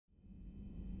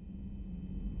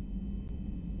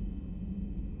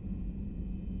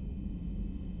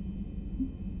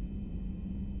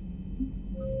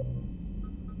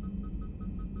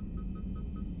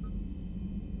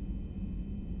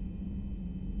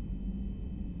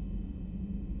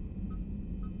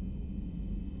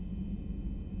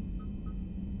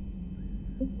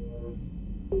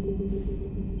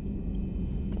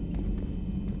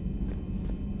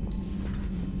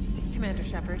Commander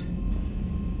Shepard.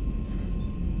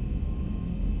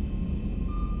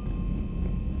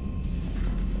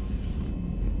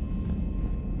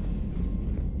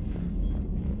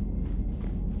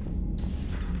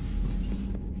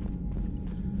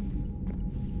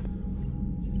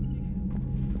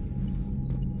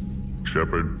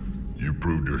 Shepard, you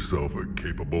proved yourself a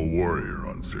capable warrior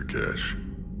on Sirkesh.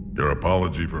 Your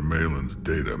apology for Malin's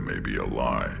data may be a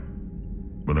lie,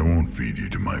 but I won't feed you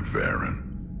to my Varen.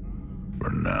 For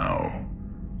now.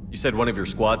 You said one of your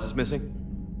squads is missing?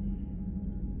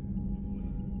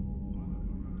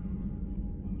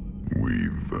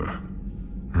 We've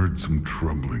heard some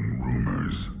troubling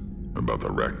rumors about the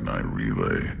Rachni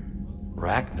relay.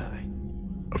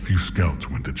 Rachni? A few scouts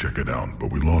went to check it out,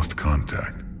 but we lost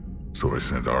contact. So I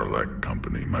sent Arlek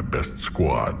Company, my best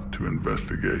squad, to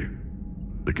investigate.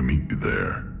 They can meet you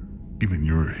there. Given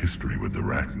your history with the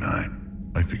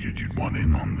Rachni, I figured you'd want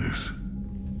in on this.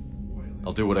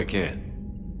 I'll do what I can.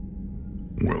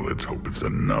 Well, let's hope it's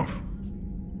enough.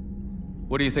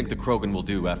 What do you think the Krogan will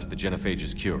do after the genophage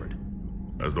is cured?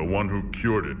 As the one who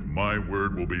cured it, my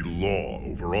word will be law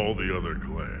over all the other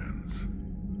clans.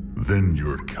 Then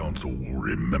your council will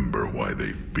remember why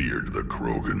they feared the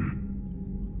Krogan.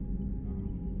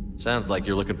 Sounds like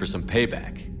you're looking for some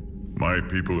payback. My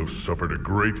people have suffered a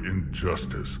great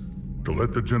injustice. To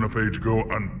let the genophage go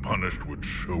unpunished would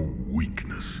show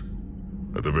weakness.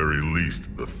 At the very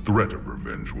least, the threat of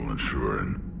revenge will ensure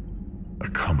an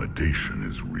accommodation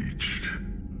is reached.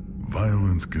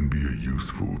 Violence can be a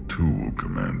useful tool,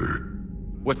 Commander.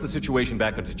 What's the situation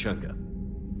back on Tuchanka?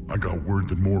 I got word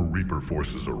that more Reaper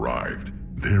forces arrived.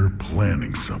 They're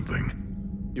planning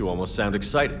something. You almost sound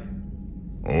excited.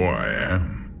 Oh, I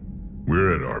am.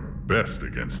 We're at our best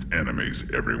against enemies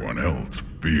everyone else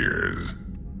fears.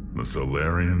 The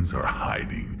Solarians are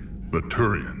hiding. The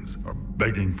Turians are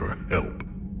begging for help.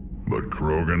 But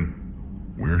Krogan,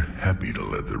 we're happy to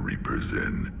let the Reapers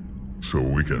in, so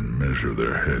we can measure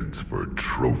their heads for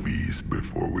trophies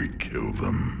before we kill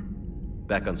them.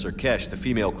 Back on Sirkesh, the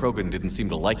female Krogan didn't seem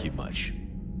to like you much.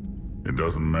 It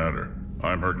doesn't matter.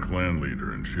 I'm her clan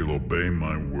leader, and she'll obey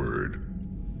my word.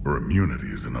 Her immunity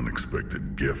is an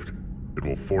unexpected gift. It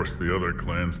will force the other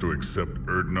clans to accept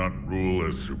Urdnot rule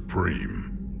as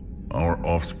supreme. Our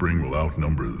offspring will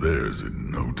outnumber theirs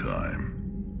in no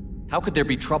time. How could there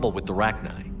be trouble with the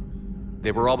Rachni?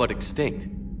 They were all but extinct.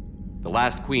 The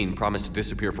last queen promised to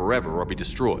disappear forever or be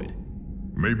destroyed.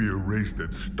 Maybe a race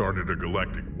that started a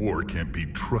galactic war can't be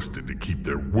trusted to keep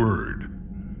their word.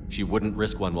 She wouldn't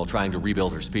risk one while trying to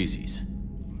rebuild her species.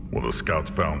 Well, the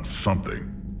scouts found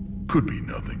something. Could be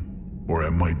nothing. Or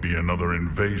it might be another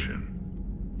invasion.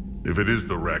 If it is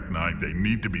the Rachni, they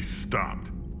need to be stopped.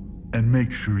 And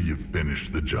make sure you finish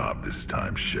the job this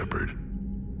time, Shepard.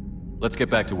 Let's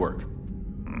get back to work.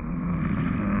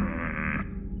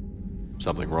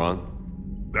 Something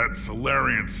wrong? That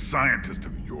Solarian scientist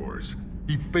of yours.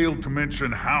 He failed to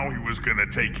mention how he was gonna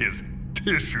take his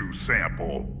tissue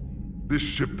sample. This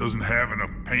ship doesn't have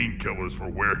enough painkillers for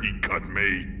where he cut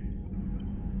me.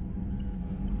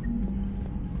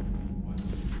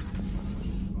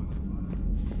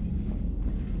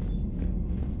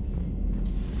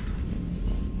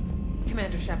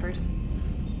 Commander Shepard.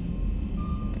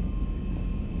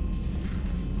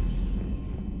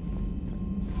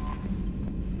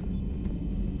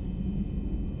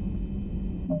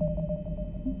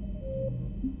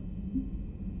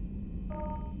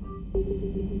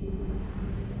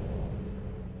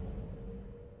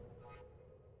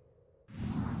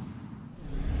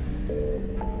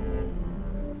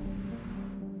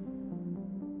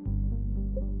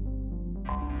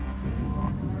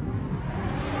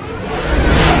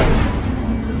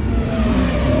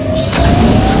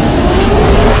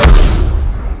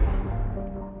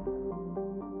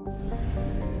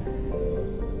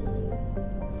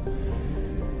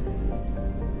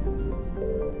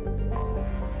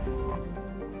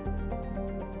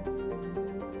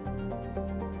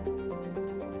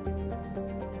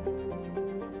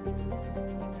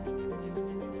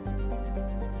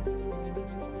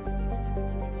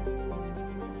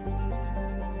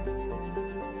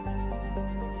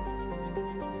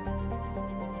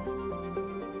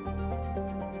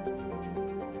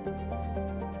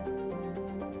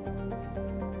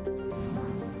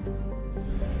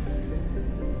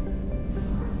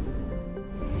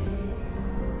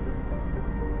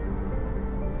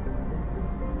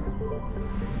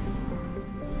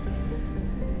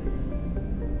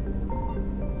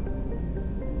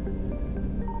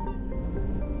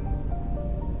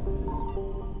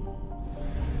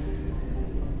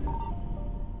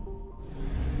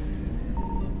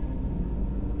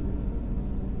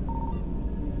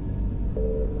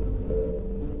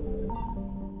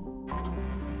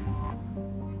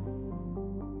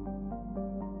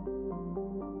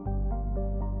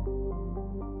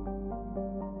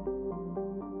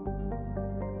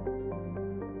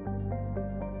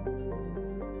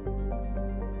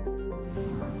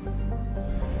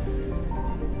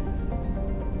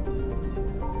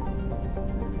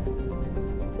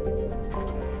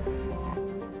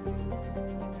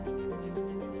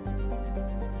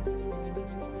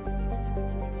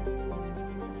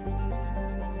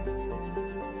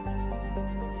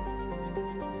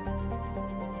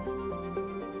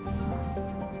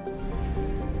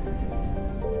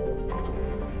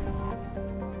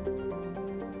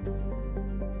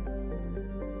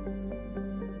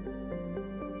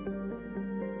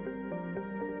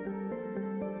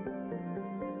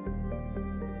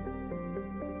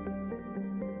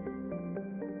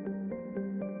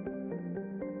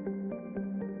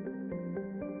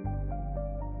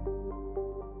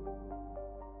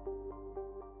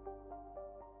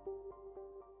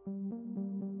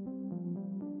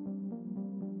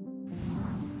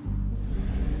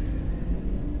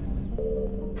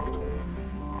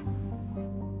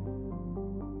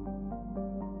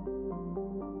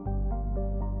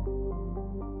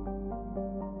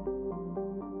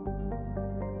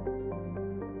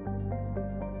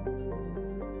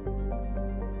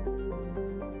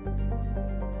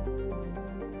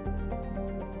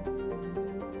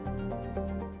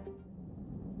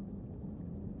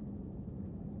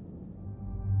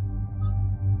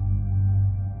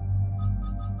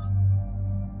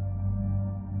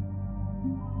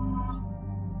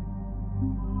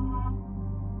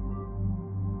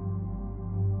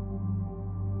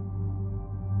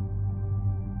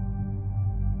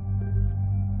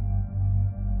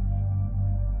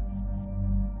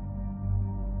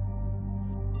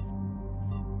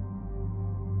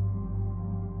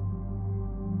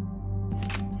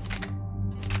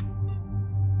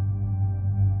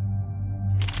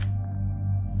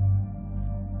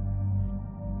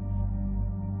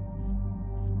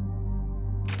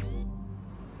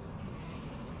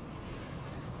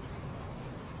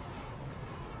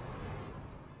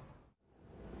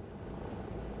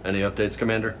 Any updates,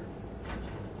 Commander?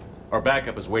 Our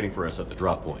backup is waiting for us at the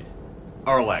drop point.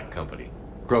 Arlac Company.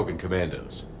 Krogan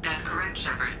Commandos. That's correct,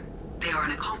 Shepard. They are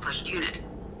an accomplished unit.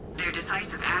 Their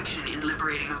decisive action in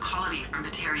liberating a colony from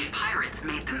Batarian pirates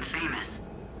made them famous.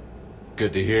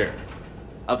 Good to hear.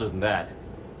 Other than that,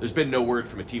 there's been no word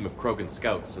from a team of Krogan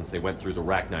scouts since they went through the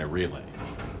Rachni relay.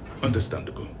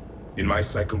 Understandable. In my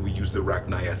cycle, we use the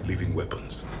Rachni as living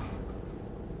weapons.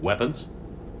 Weapons?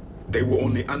 They were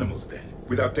only animals then,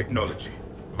 without technology.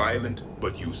 Violent,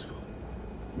 but useful.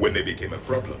 When they became a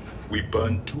problem, we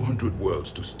burned 200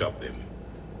 worlds to stop them.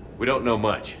 We don't know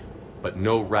much, but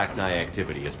no Rachni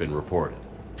activity has been reported.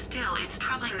 Still, it's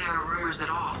troubling there are rumors at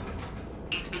all.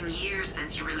 It's been years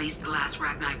since you released the last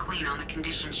Rachni Queen on the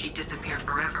condition she'd disappear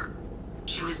forever.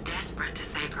 She was desperate to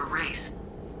save her race.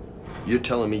 You're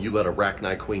telling me you let a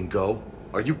Rachni Queen go?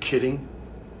 Are you kidding?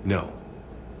 No.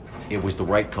 It was the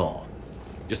right call.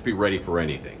 Just be ready for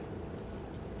anything.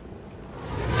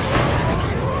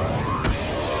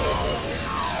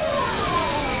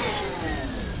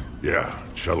 Yeah,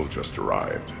 shuttle just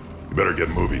arrived. You better get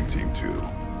moving, Team 2.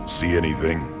 See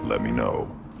anything, let me know.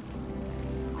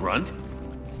 Grunt?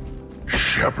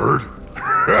 Shepard?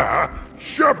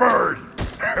 Shepard!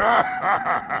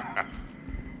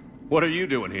 What are you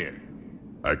doing here?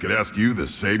 I could ask you the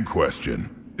same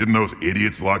question. Didn't those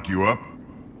idiots lock you up?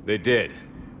 They did.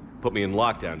 Put me in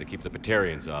lockdown to keep the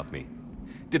Batarians off me.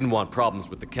 Didn't want problems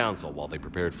with the Council while they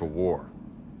prepared for war.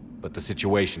 But the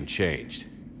situation changed.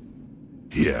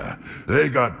 Yeah, they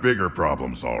got bigger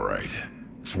problems, all right.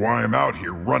 That's why I'm out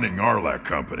here running Arlac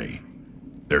Company.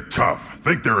 They're tough,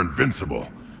 think they're invincible.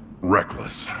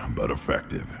 Reckless, but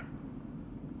effective.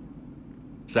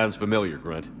 Sounds familiar,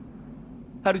 Grunt.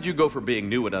 How did you go from being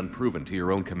new and unproven to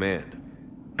your own command?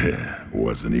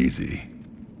 Wasn't easy.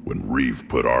 When Reeve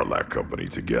put Arlac Company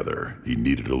together, he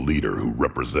needed a leader who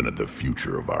represented the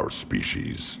future of our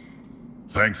species.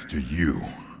 Thanks to you,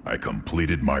 I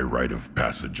completed my rite of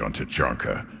passage on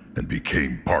Tachanka and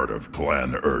became part of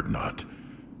Clan Erdnot.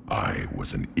 I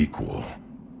was an equal.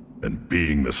 And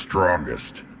being the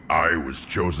strongest, I was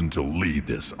chosen to lead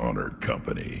this honored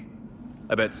company.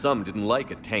 I bet some didn't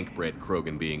like a tank-bred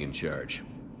Krogan being in charge.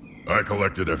 I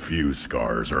collected a few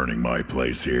scars earning my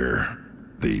place here.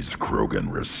 These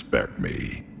Krogan respect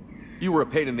me. You were a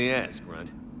pain in the ass,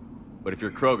 Grunt. But if your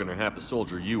Krogan are half the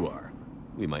soldier you are,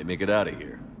 we might make it out of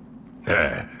here.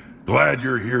 Glad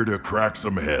you're here to crack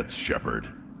some heads, Shepard.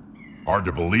 Hard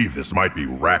to believe this might be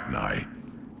Rachni.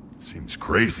 Seems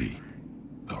crazy.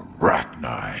 The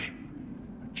Rachni.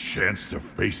 A chance to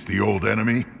face the old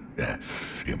enemy?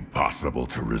 Impossible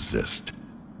to resist.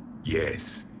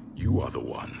 Yes, you are the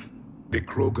one. The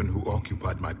Krogan who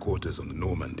occupied my quarters on the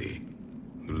Normandy.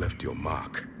 You left your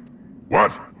mark.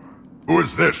 What? Who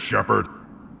is this, Shepard?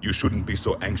 You shouldn't be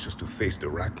so anxious to face the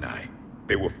Rachni.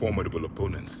 They were formidable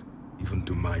opponents, even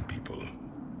to my people.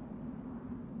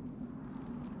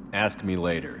 Ask me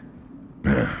later.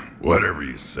 Whatever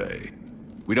you say.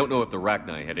 We don't know if the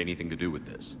Rachni had anything to do with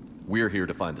this. We're here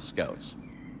to find the scouts.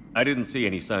 I didn't see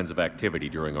any signs of activity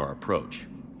during our approach.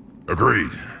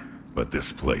 Agreed. But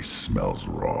this place smells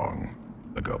wrong.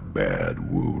 Like a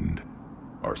bad wound.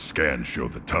 Our scans show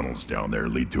the tunnels down there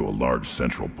lead to a large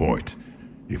central point.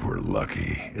 If we're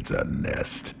lucky, it's a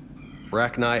nest.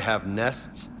 Rachni have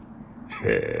nests?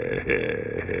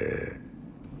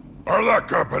 Arlac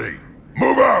Company!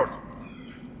 Move out!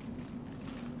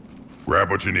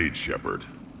 Grab what you need, Shepard.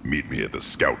 Meet me at the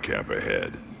scout camp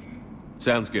ahead.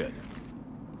 Sounds good.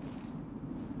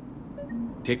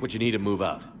 Take what you need and move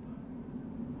out.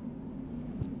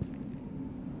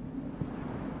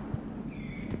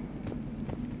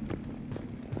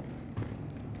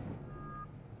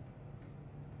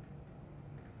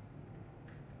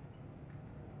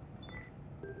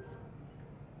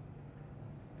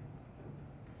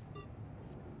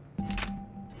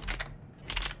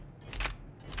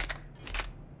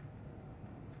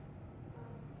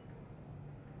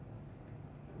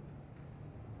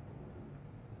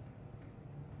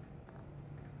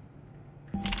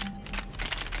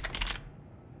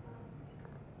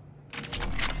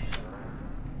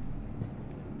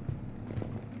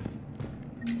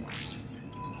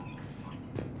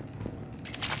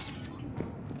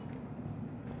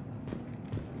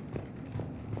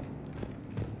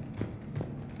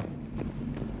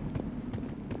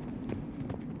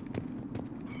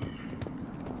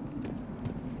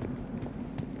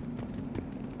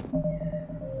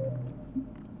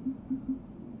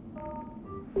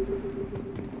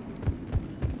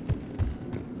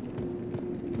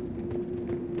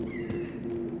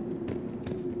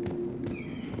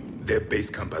 Their base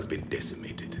camp has been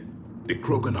decimated. The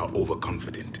Krogan are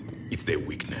overconfident. It's their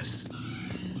weakness.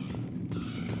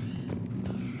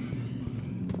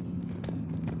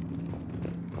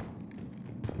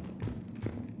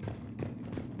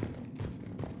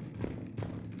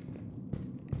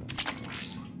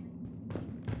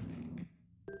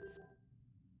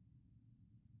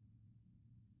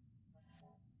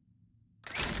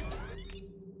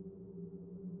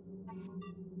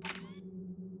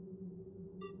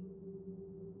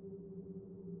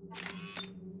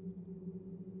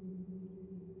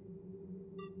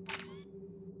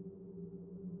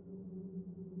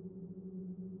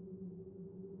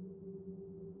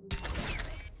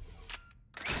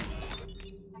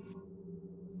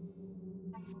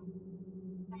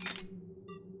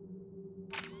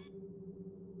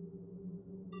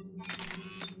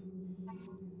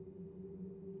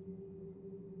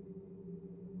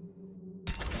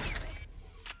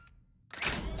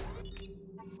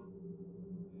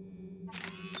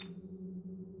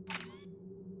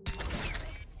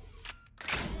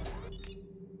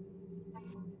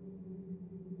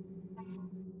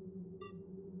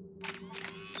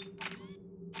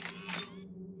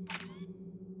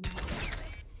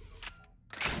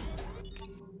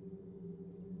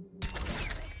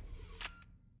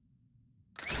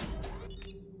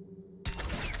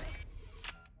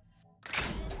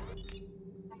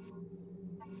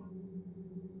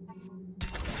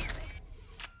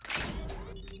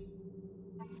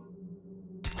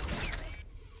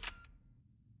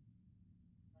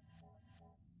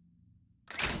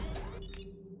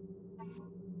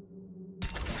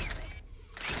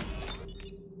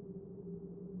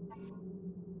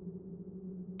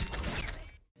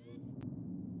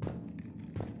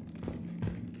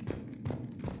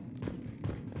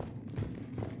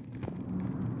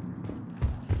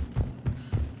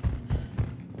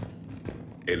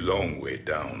 A long way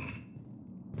down.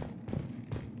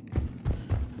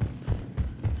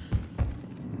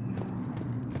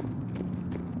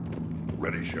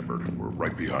 Ready, Shepard. We're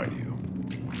right behind you.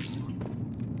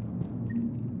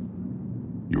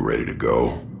 You ready to go?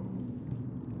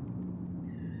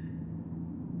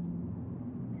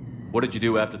 What did you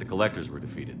do after the Collectors were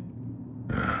defeated?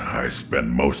 I spent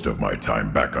most of my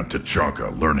time back on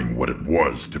Tachanka learning what it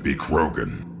was to be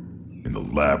Krogan. In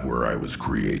the lab where I was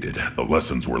created, the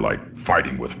lessons were like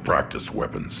fighting with practice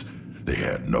weapons. They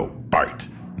had no bite,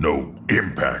 no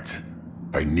impact.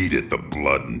 I needed the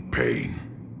blood and pain.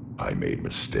 I made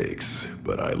mistakes,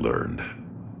 but I learned.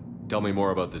 Tell me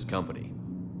more about this company.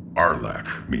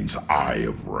 Arlak means Eye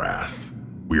of Wrath.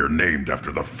 We are named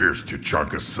after the fierce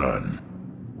Tachanka's son.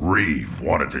 Reeve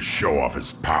wanted to show off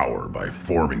his power by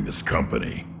forming this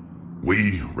company.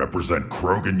 We represent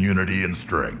Krogan unity and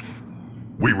strength.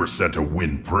 We were sent to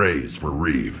win praise for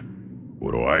Reeve.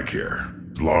 What do I care,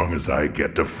 as long as I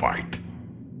get to fight?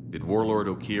 Did Warlord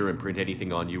Okir imprint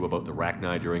anything on you about the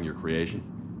Rachni during your creation?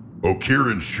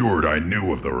 Okir ensured I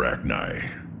knew of the Rachni.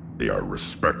 They are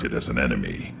respected as an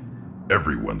enemy.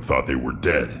 Everyone thought they were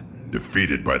dead,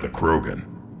 defeated by the Krogan.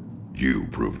 You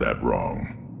proved that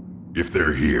wrong. If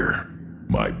they're here,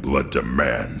 my blood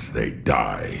demands they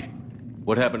die.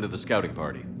 What happened to the scouting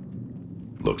party?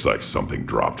 Looks like something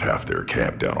dropped half their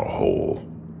camp down a hole.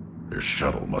 Their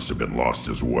shuttle must have been lost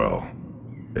as well.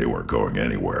 They weren't going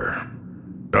anywhere.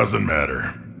 Doesn't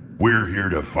matter. We're here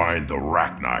to find the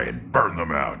Rachni and burn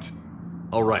them out.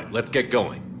 All right, let's get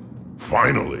going.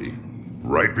 Finally,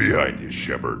 right behind you,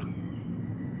 Shepard.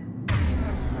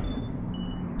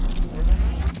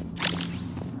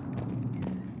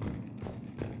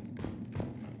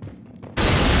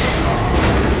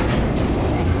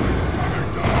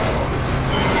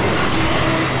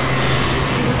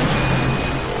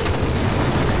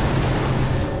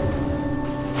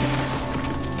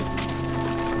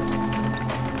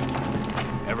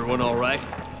 Everyone all right?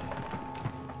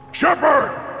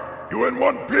 Shepard! You in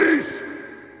one piece?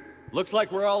 Looks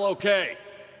like we're all okay.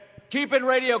 Keep in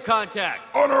radio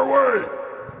contact. On our way!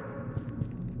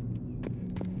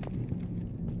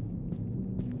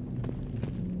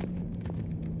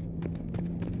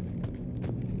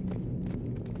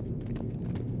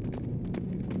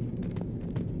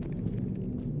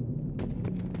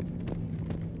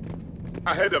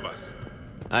 Ahead of us.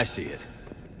 I see it.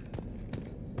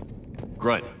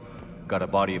 Grunt, got a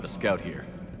body of a scout here.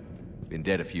 Been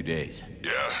dead a few days.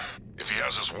 Yeah, if he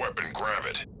has his weapon, grab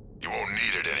it. You won't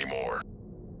need it anymore.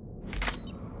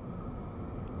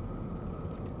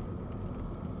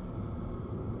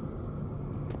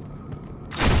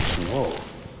 Whoa.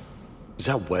 Is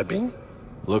that webbing?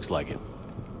 Looks like it.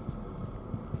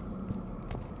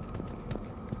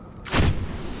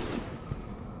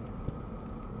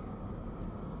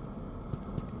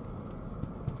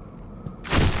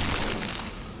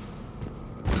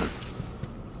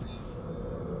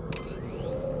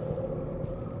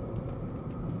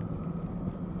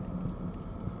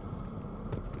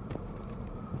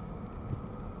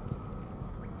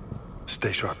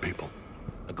 Stay sharp, people.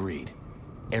 Agreed.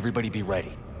 Everybody be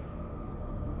ready.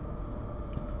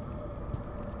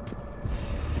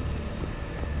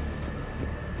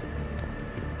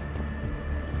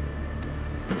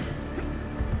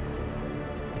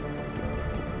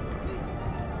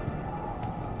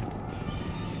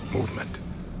 Movement.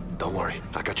 Don't worry,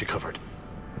 I got you covered.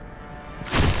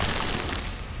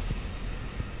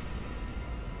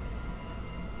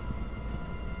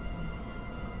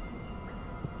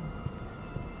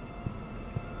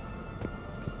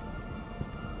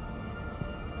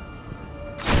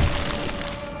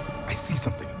 I see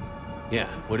something. Yeah,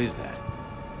 what is that?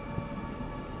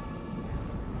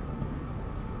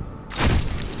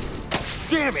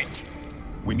 Damn it!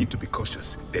 We need to be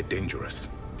cautious. They're dangerous.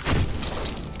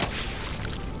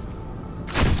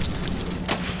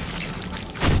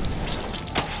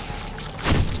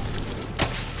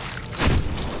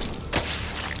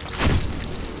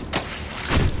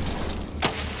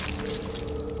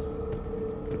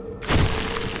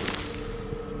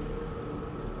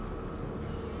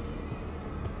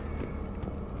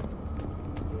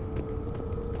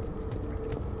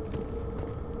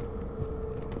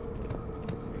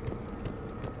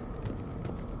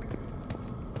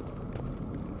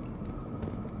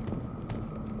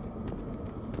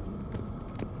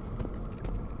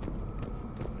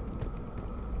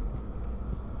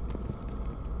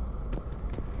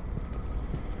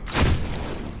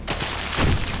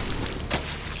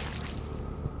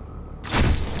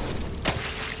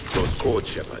 Code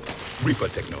Shepard. Reaper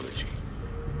technology.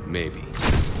 Maybe.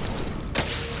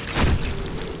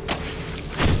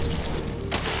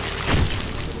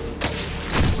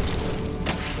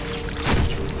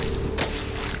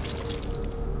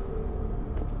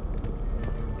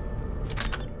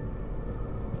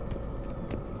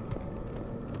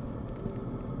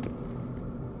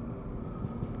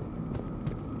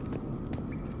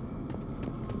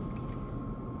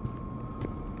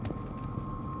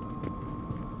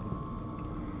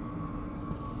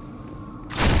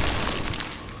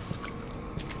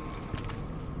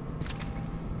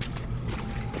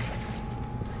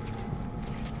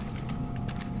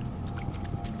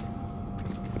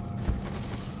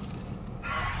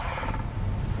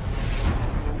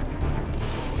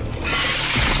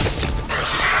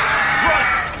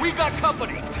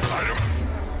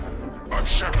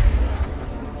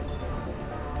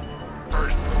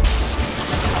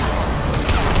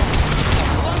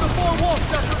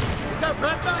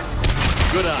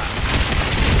 Good eye.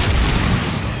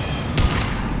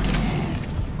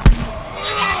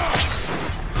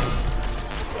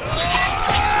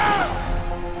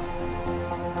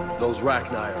 Those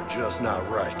Rachni are just not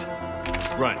right.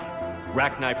 Grunt.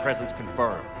 Rachni presence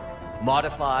confirmed.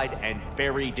 Modified and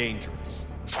very dangerous.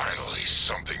 Finally,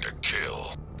 something to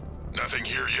kill. Nothing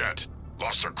here yet.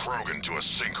 Lost a Krogan to a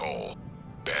sinkhole.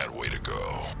 Bad way to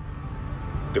go.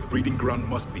 The breeding ground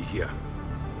must be here.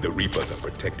 The Reapers are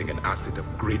protecting an asset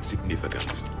of great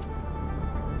significance.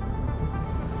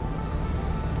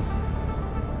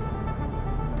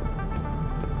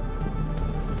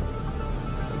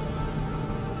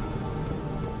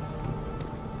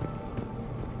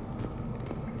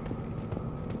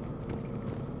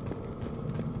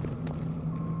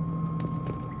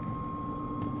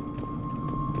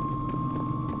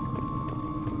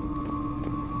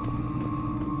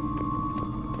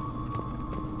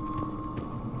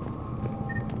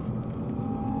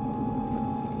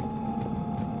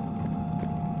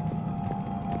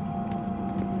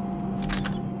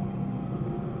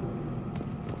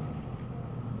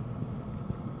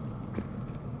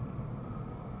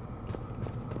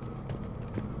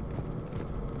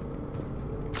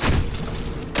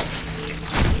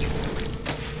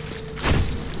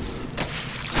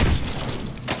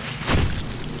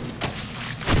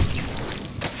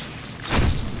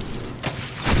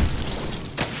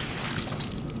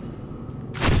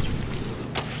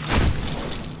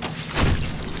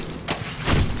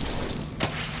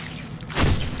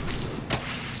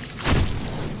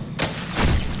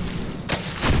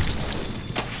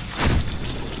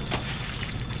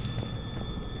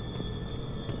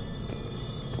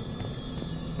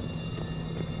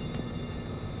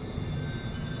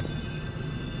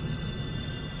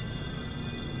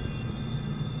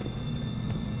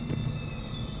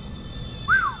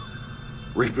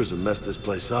 Reapers have messed this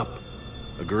place up.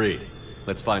 Agreed.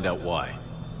 Let's find out why.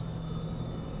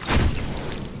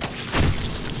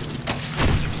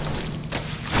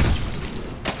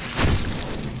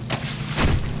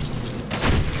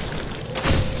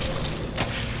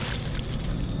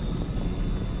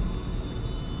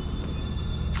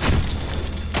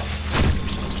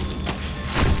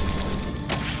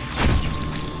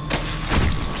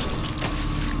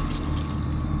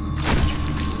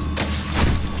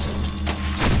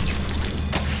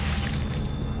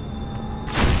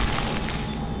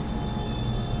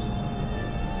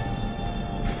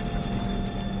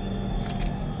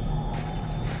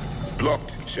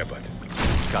 Blocked, Shepard.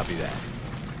 Copy that.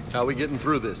 How we getting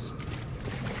through this?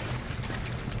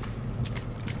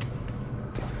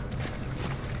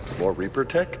 More Reaper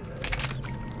tech?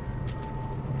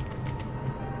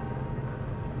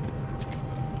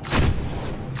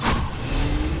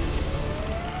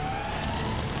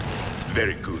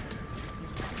 Very good.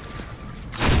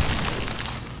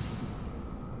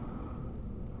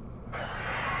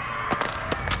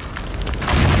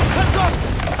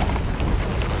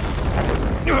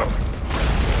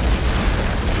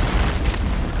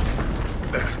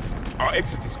 Our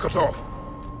exit is cut off.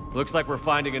 Looks like we're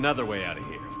finding another way out of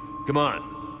here. Come on.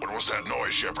 What was that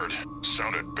noise, Shepard?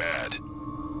 Sounded bad.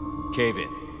 Cave in.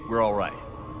 We're all right.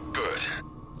 Good.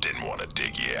 Didn't want to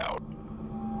dig you out.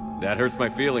 That hurts my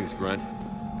feelings, Grunt.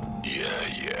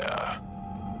 Yeah.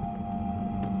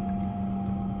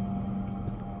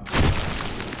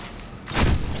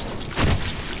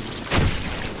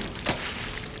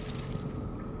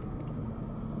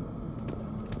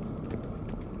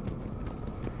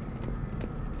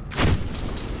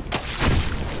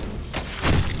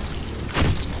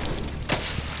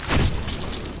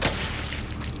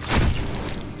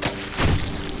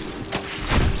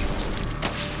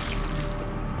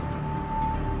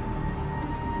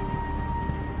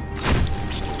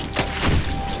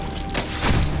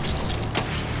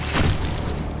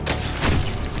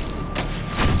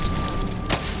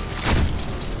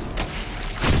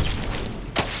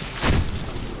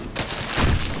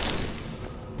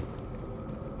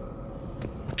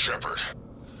 Shepard,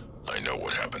 I know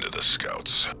what happened to the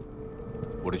scouts.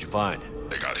 What did you find?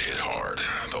 They got hit hard.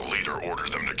 The leader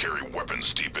ordered them to carry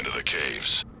weapons deep into the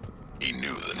caves. He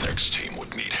knew the next team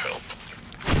would need help.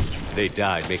 They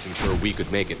died making sure we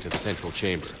could make it to the central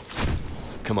chamber.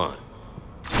 Come on.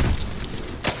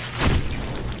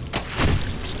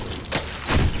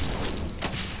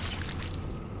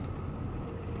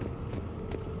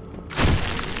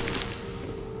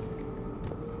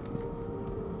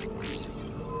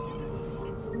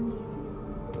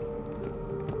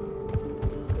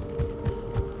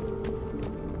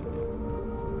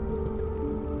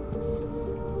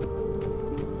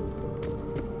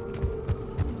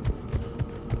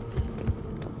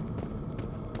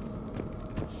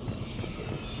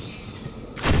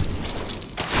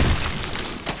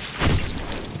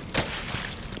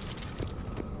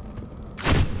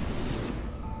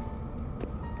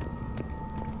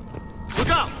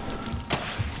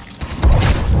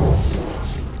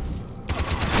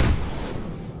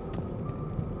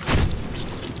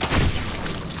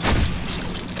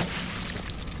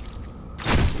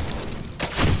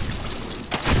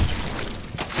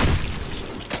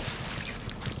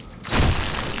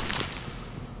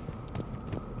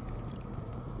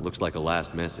 Looks like a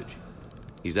last message.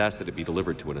 He's asked that it be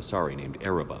delivered to an Asari named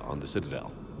Ereba on the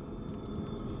Citadel.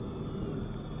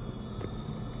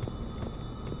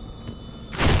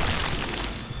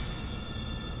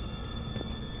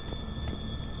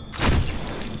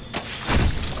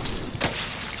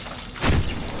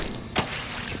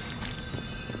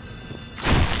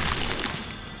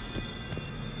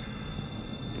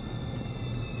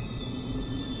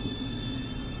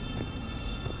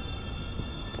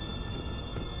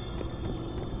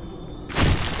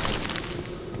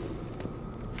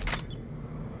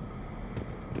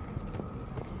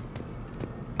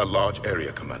 A large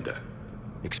area, Commander.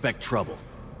 Expect trouble.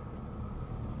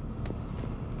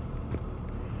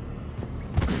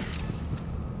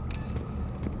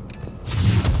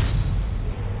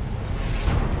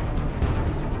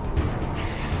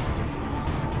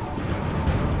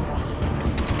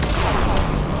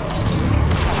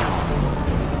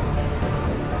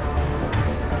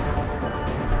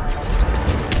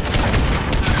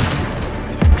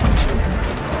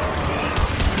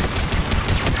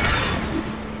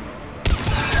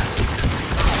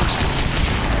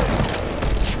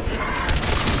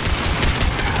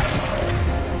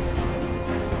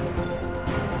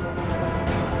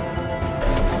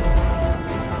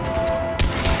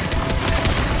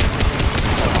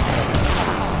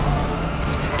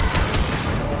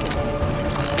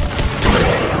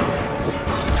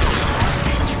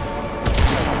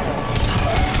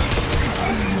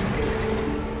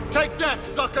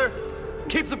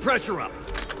 Keep the pressure up!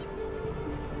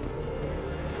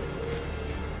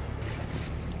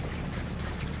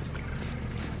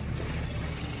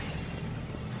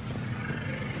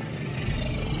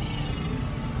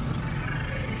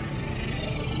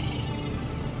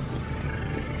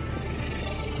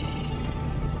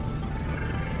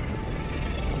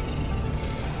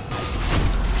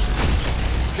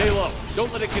 Stay low.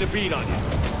 Don't let it get a bead on you.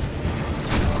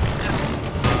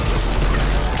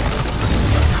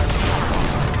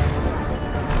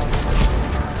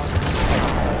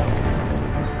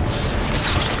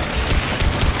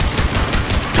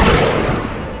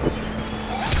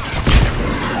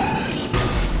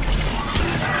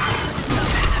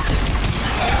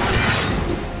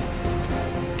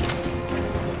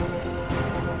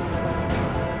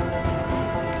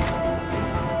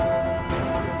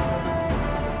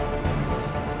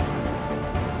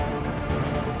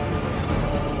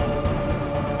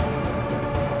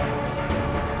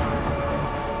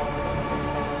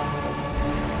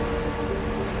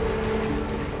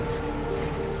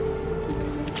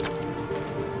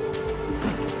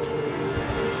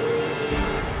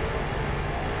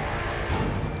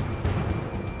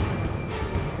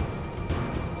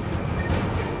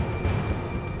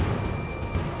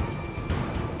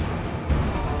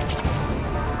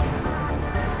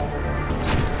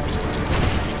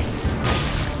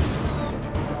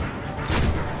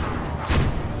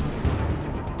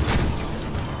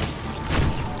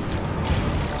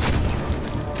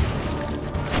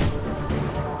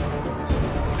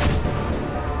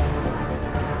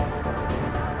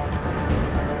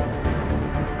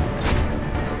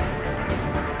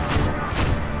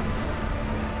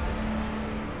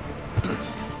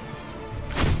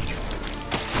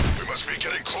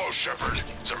 Shepard.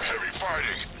 Some heavy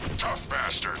fighting. Tough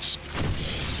bastards.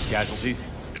 Casualties?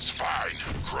 It's fine.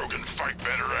 Krogan fight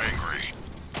better angry.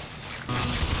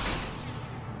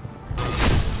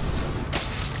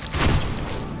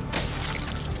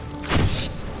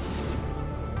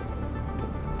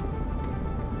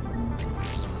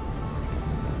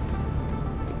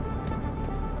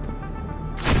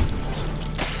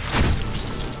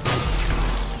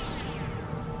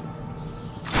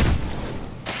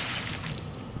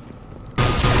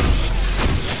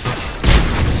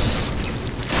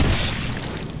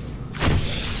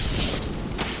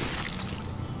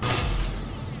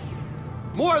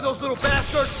 More of those little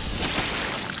bastards!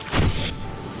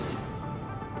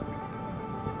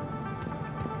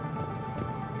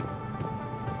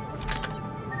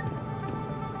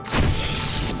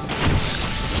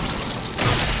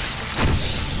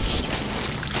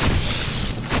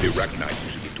 The Arachni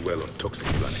usually dwell on toxic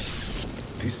planets.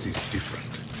 This is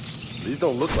different. These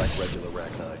don't look like regular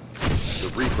Arachni.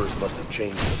 The Reapers must have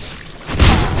changed them.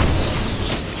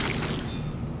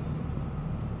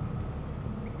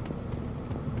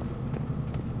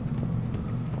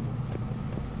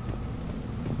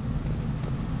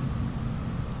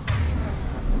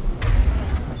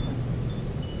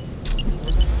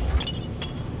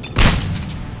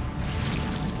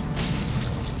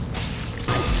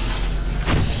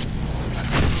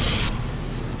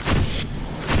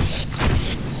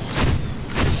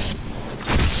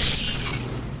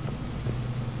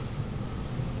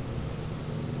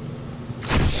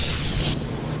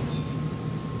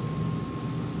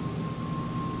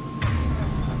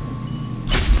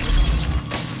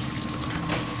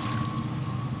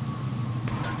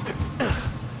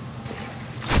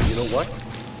 You know what?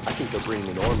 I think they're bringing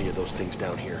an army of those things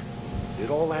down here. It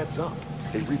all adds up.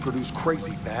 They reproduce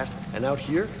crazy fast, and out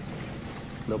here,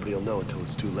 nobody will know until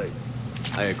it's too late.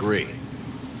 I agree.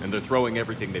 And they're throwing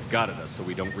everything they've got at us so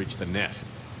we don't reach the nest.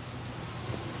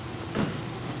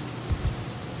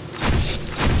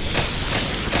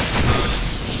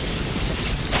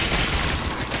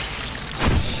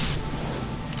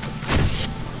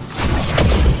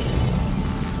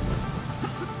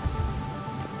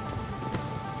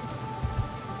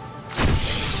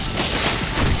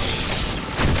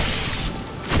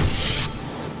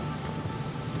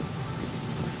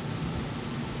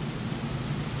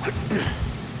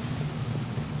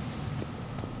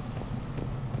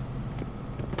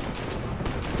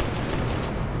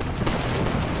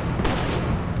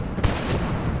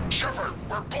 Shepard,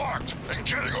 we're blocked and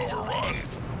getting overrun.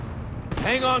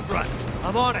 Hang on, Grunt.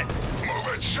 I'm on it.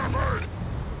 Move it, Shepard!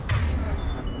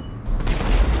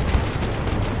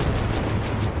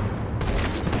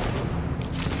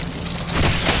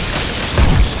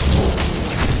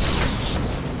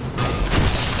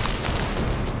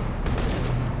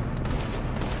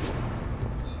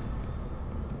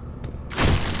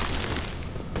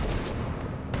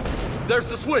 There's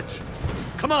the switch!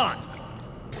 Come on!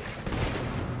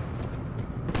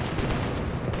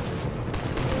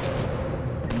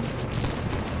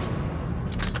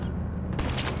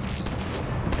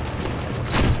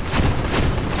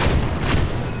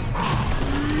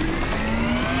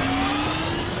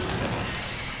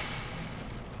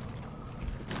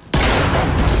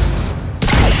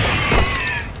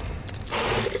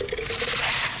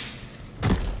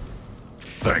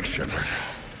 Thanks, Shepard.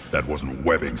 That wasn't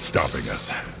webbing stopping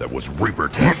us. That was Reaper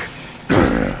tech.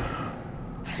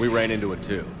 We ran into it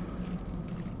too.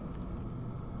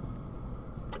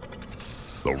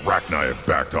 The Arachni have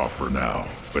backed off for now,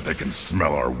 but they can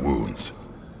smell our wounds.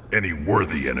 Any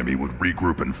worthy enemy would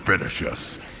regroup and finish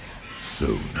us.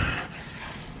 Soon.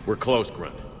 We're close,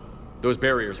 Grunt. Those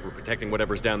barriers were protecting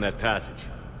whatever's down that passage.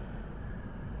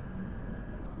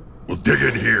 We'll dig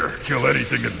in here, kill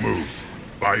anything that moves.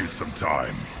 Buy you some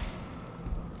time.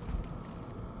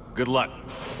 Good luck.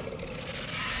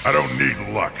 I don't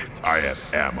need luck. I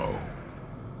have ammo.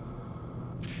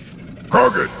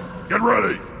 Krogan, get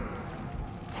ready!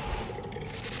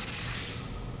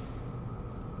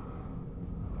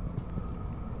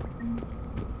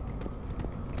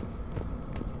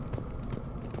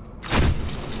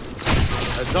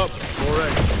 Heads up,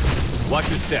 already. Watch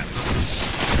your step.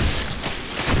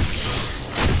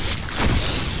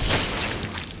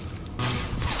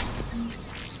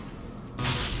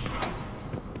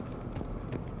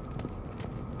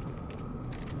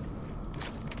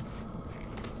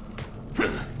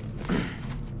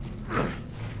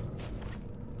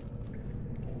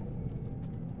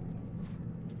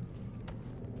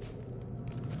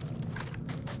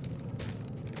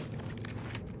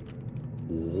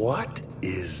 What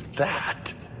is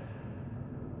that?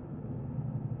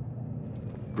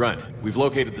 Grunt, we've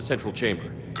located the central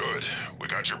chamber. Good. We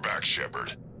got your back,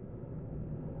 Shepard.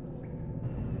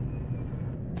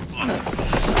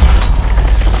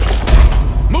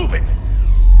 Move it!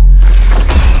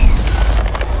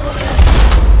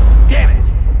 Damn it!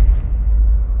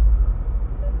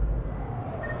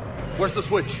 Where's the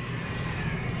switch?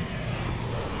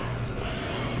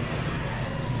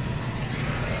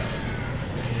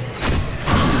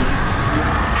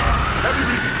 Heavy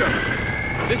resistance.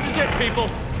 This is it, people!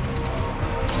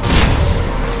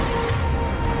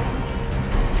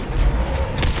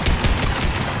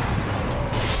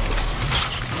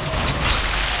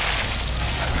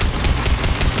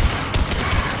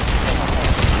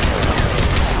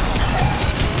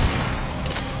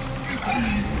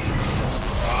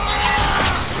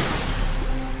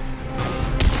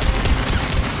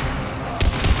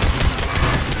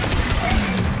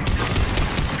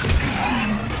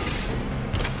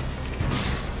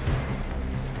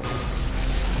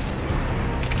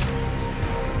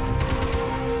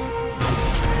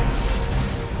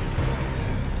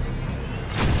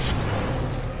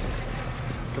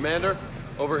 Commander,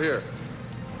 over here.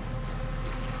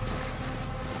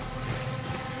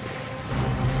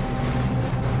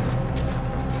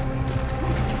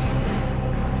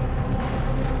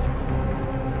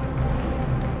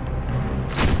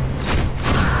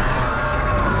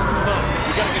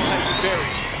 We gotta get past this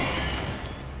barrier.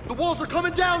 The walls are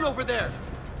coming down over there!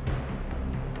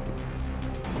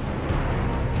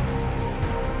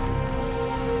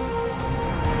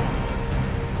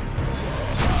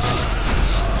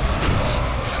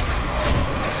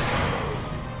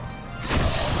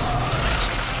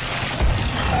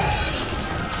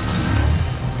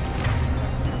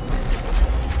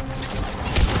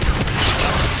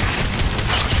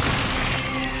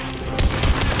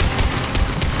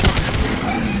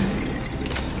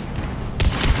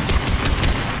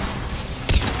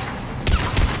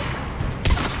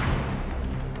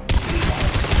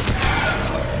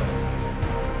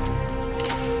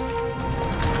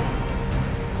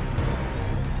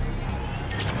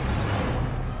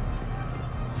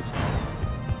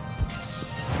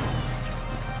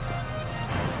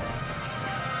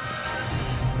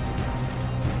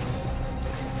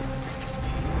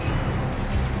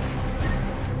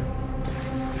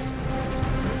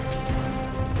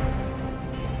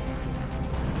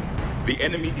 The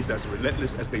enemy is as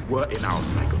relentless as they were in our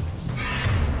cycle.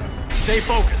 Stay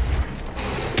focused.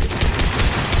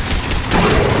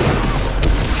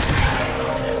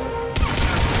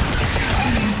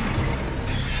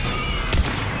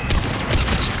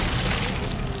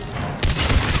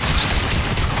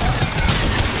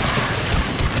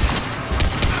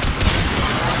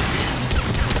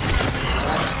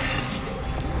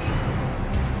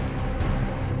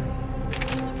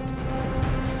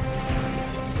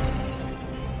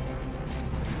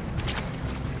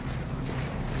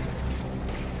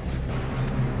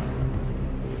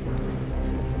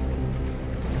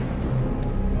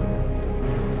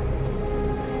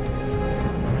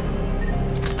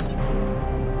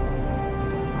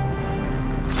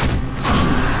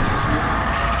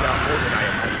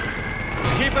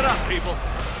 Keep it up, people.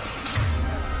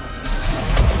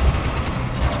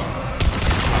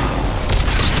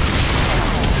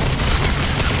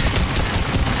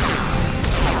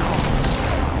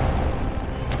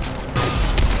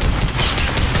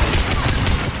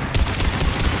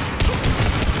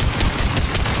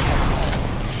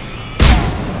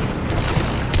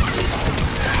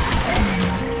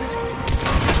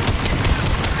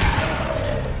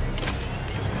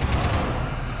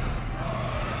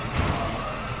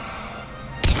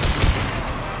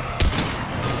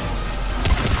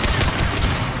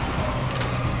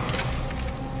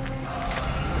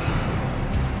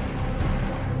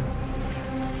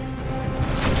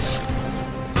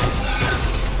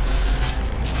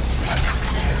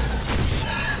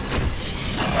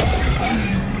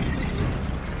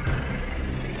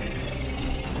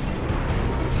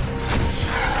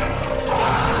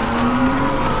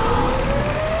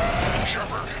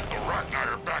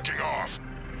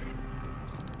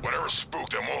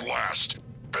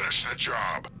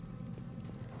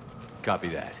 Copy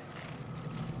that.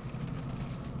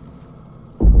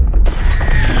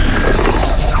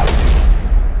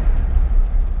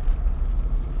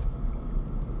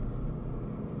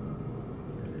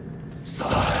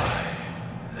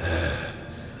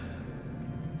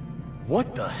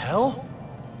 What the hell?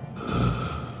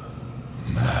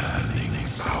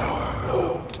 Maddening's power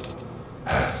note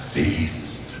has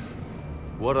ceased.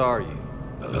 What are you?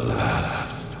 The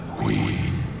last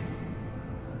queen.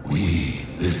 We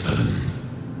listen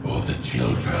for the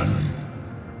children.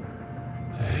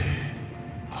 They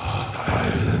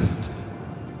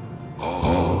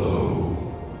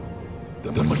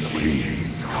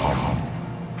machines come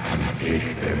and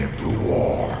take them to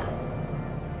war,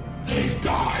 they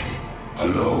die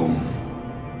alone,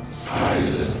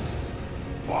 silent,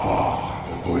 far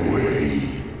away.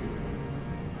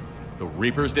 The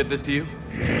Reapers did this to you?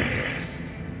 Yes.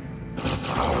 The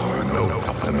sour note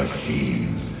of the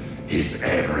machines is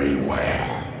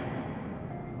everywhere.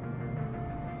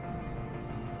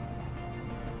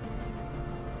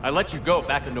 I let you go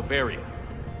back in Novaria.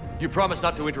 You promised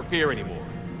not to interfere anymore.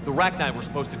 The Rachni were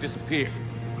supposed to disappear.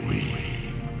 We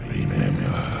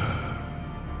remember.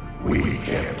 We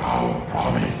kept our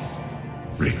promise.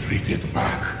 Retreated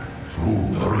back through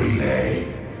the relay.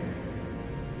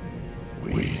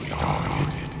 We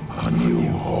started a new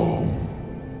home.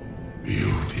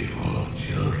 Beautiful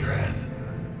children.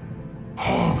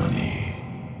 Harmony.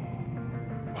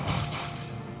 But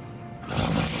the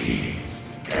machines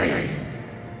came.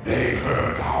 They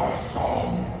heard our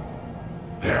song.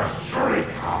 Their shriek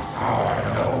of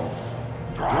sour notes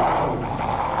drowned us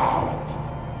out.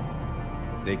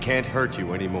 They can't hurt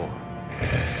you anymore.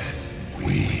 Yes,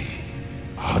 we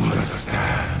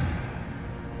understand.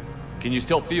 Can you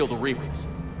still feel the Reapers?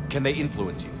 Can they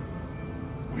influence you?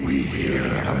 We hear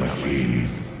the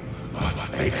machines, but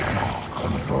they cannot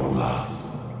control us.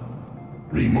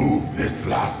 Remove this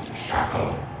last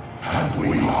shackle, and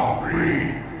we are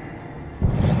free.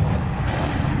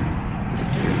 The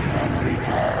children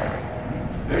return.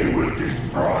 They will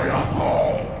destroy us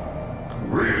all.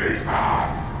 Really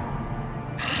fast.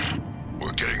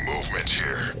 We're getting movement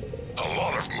here. A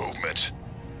lot of movement.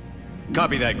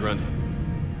 Copy that, Grunt.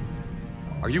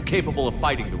 Are you capable of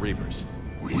fighting the Reapers?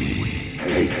 We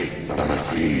hate the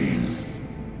machines.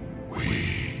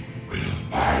 We will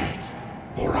fight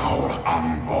for our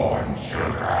unborn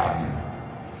children.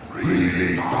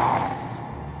 Release us.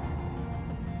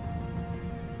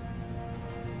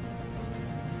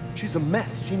 She's a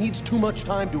mess. She needs too much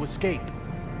time to escape.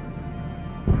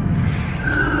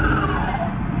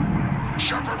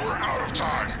 Shepard, we're out of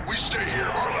time. We stay here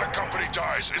or that company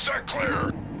dies. Is that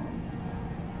clear?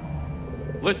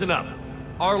 Listen up.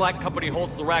 Arlac Company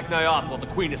holds the Rachni off while the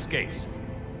Queen escapes.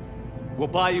 We'll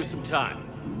buy you some time.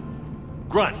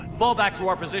 Grunt, fall back to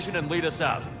our position and lead us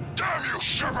out. Damn you,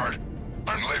 Shepard!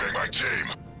 I'm leaving my team.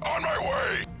 On my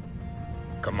way.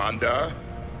 Commander?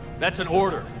 That's an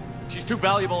order. She's too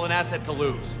valuable an asset to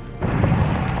lose.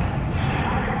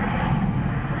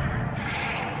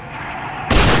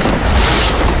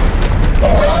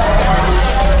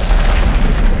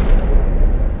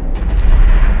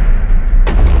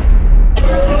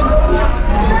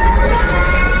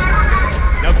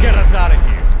 Now get us out of here.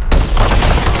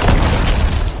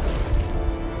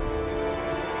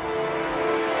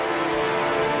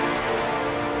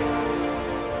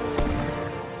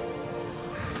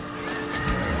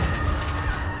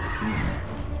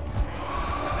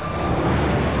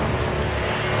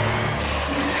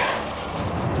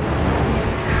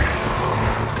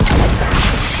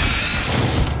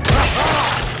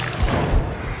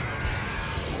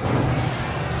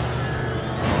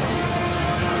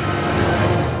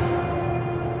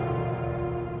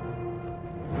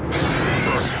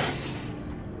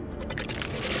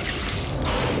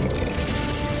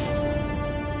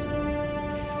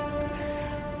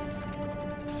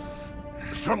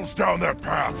 Shuttles down that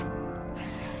path.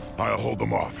 I'll hold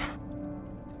them off.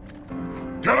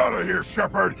 Get out of here,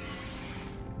 Shepard!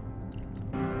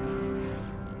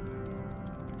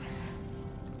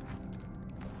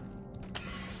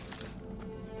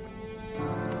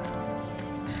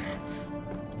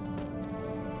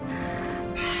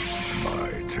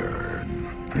 My turn.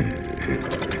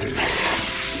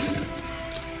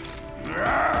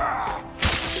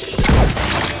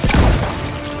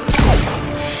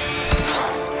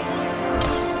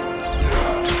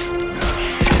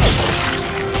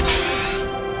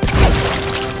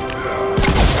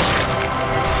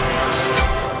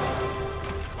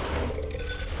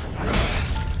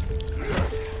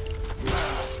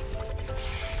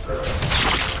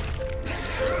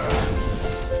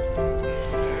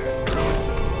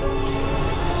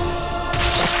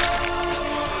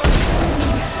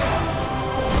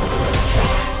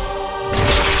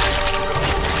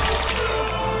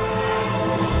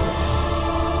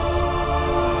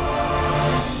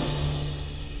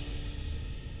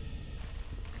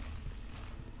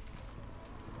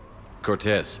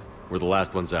 Cortez, we're the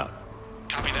last ones out.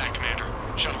 Copy that, Commander.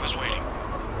 Shuttle is waiting.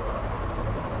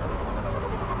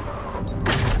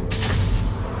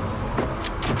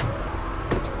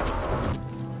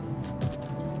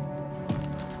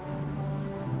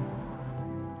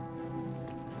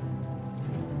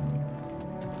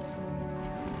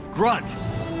 Grunt!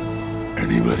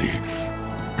 Anybody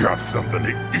Got something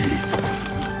to eat.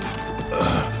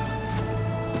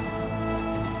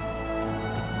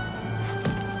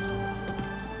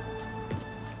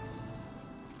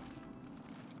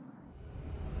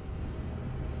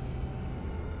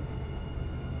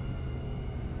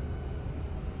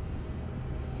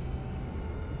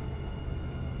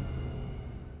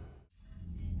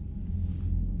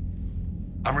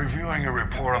 I'm reviewing your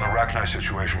report on the Rachni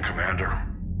situation, Commander.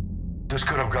 This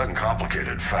could have gotten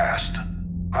complicated fast.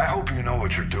 I hope you know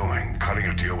what you're doing, cutting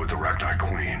a deal with the Rachni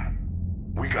Queen.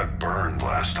 We got burned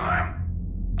last time.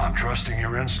 I'm trusting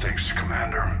your instincts,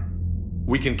 Commander.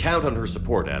 We can count on her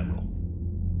support, Admiral.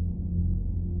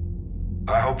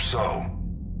 I hope so.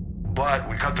 But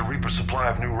we cut the Reaper supply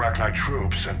of new Rachni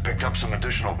troops and picked up some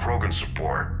additional Krogan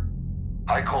support.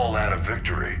 I call that a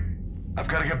victory. I've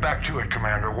got to get back to it,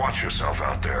 Commander. Watch yourself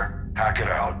out there. Hack it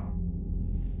out.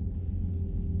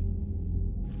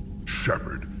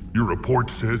 Shepard, your report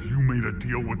says you made a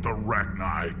deal with the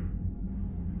Rachni.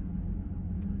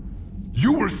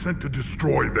 You were sent to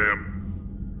destroy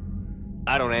them.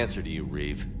 I don't answer to you,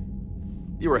 Reeve.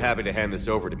 You were happy to hand this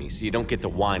over to me, so you don't get to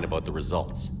whine about the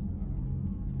results.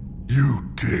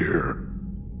 You dare?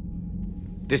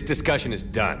 This discussion is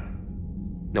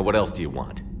done. Now what else do you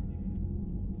want?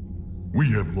 We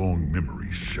have long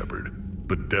memories, Shepard.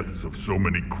 The deaths of so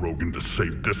many Krogan to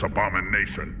save this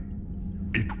abomination.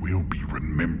 It will be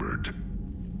remembered.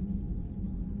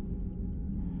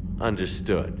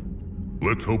 Understood.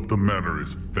 Let's hope the matter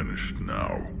is finished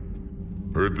now.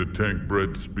 Heard the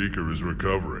tank-bred speaker is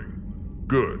recovering.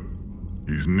 Good.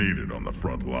 He's needed on the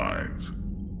front lines.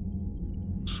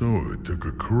 So it took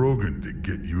a Krogan to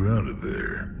get you out of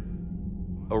there.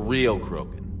 A real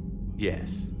Krogan.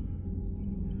 Yes.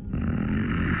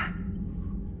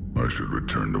 I should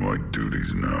return to my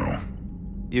duties now.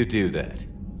 You do that.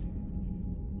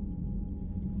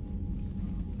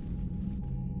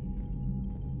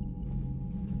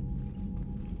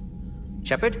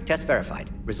 Shepard, test verified.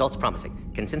 Results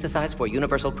promising. Can synthesize for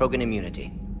universal Krogan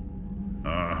immunity.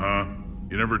 Uh-huh.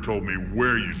 You never told me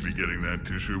where you'd be getting that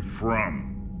tissue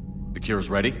from. The cure's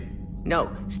ready?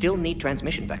 No, still need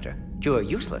transmission vector. Cure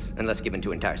useless unless given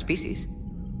to entire species.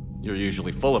 You're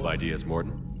usually full of ideas,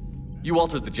 Morden. You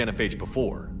altered the genophage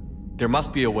before. There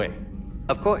must be a way.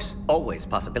 Of course, always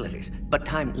possibilities, but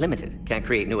time limited. Can't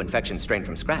create new infection strain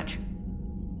from scratch.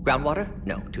 Groundwater?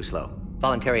 No, too slow.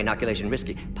 Voluntary inoculation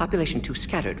risky. Population too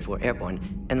scattered for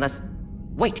airborne, unless...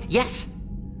 Wait, yes!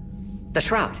 The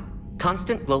Shroud.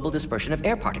 Constant global dispersion of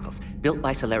air particles, built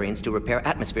by Solarians to repair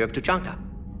atmosphere of Tuchanka.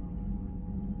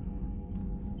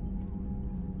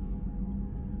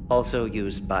 Also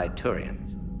used by Turians.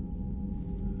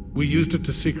 We used it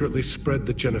to secretly spread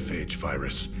the genophage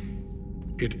virus.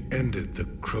 It ended the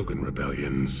Krogan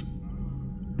rebellions.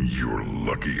 You're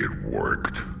lucky it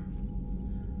worked.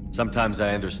 Sometimes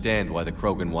I understand why the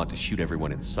Krogan want to shoot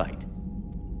everyone in sight.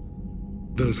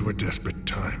 Those were desperate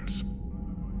times.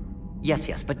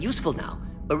 Yes, but useful now.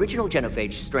 Original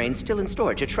genophage strain still in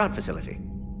storage at Shroud facility.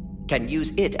 Can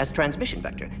use it as transmission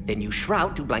vector, then use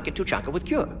Shroud to blanket Tuchanka with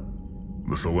cure.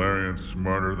 The Solarian's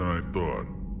smarter than I thought.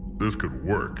 This could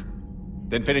work.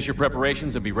 Then finish your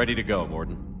preparations and be ready to go,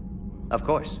 Morden. Of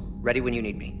course. Ready when you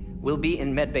need me. We'll be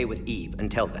in medbay with Eve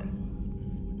until then.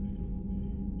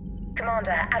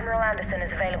 Commander, Admiral Anderson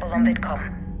is available on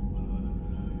VidCom.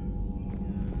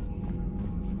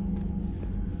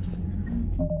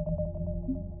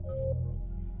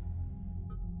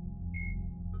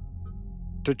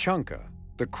 Tuchanka,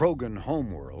 the Krogan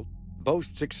homeworld,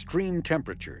 boasts extreme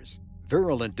temperatures,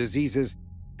 virulent diseases,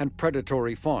 and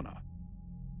predatory fauna.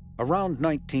 Around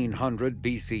 1900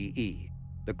 BCE,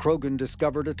 the Krogan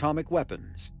discovered atomic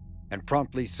weapons and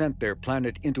promptly sent their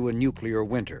planet into a nuclear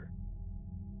winter.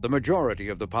 The majority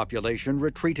of the population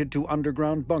retreated to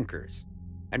underground bunkers,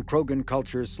 and Krogan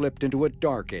culture slipped into a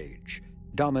dark age,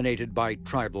 dominated by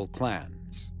tribal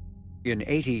clans. In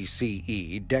 80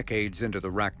 CE, decades into the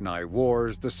Rachni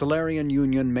Wars, the Solarian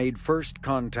Union made first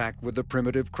contact with the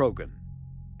primitive Krogan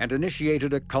and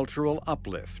initiated a cultural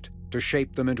uplift to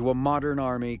shape them into a modern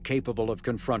army capable of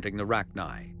confronting the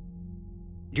Rachni.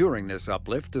 During this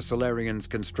uplift, the Solarians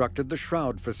constructed the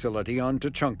Shroud facility on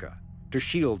Tuchanka to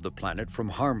shield the planet from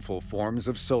harmful forms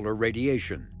of solar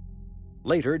radiation.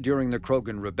 Later, during the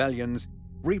Krogan rebellions,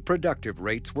 reproductive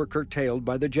rates were curtailed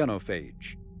by the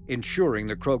genophage, ensuring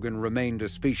the Krogan remained a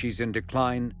species in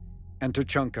decline and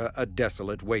Tuchanka a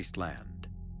desolate wasteland.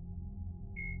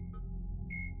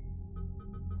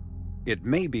 It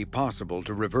may be possible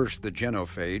to reverse the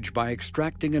genophage by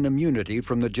extracting an immunity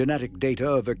from the genetic data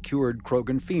of a cured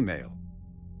Krogan female.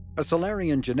 A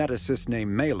Solarian geneticist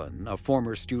named Malin, a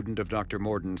former student of Dr.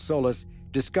 Morden Solis,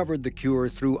 discovered the cure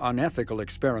through unethical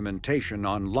experimentation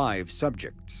on live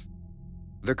subjects.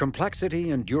 The complexity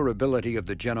and durability of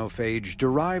the genophage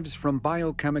derives from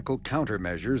biochemical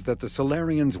countermeasures that the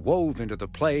Solarians wove into the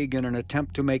plague in an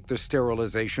attempt to make the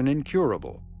sterilization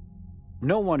incurable.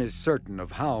 No one is certain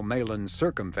of how Malin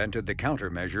circumvented the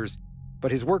countermeasures, but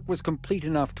his work was complete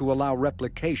enough to allow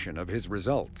replication of his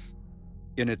results.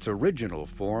 In its original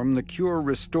form, the cure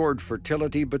restored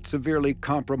fertility but severely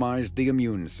compromised the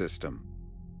immune system.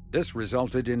 This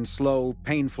resulted in slow,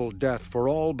 painful death for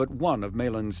all but one of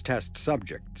Malin's test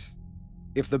subjects.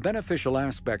 If the beneficial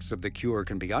aspects of the cure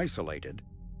can be isolated,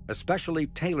 a specially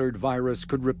tailored virus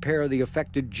could repair the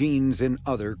affected genes in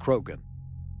other Krogan.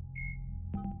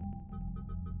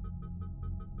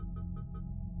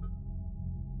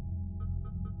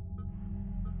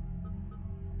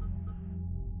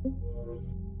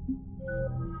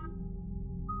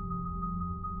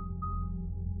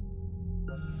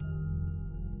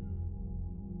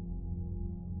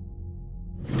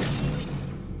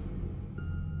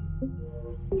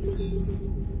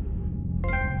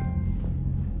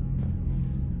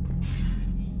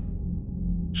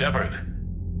 Shepard,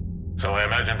 so I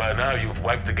imagine by now you've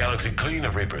wiped the galaxy clean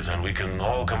of Reapers and we can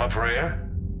all come up for air?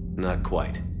 Not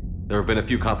quite. There have been a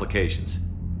few complications.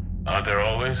 Aren't there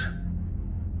always?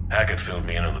 Hackett filled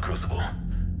me in on the Crucible.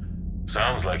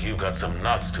 Sounds like you've got some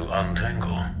knots to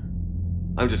untangle.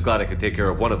 I'm just glad I could take care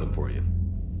of one of them for you.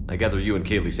 I gather you and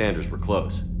Kaylee Sanders were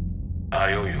close.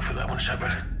 I owe you for that one,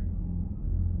 Shepard.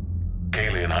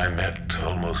 Kaylee and I met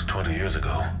almost 20 years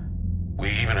ago. We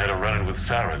even had a run-in with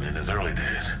Saren in his early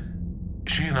days.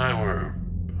 She and I were...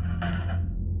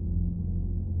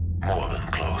 more than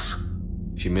close.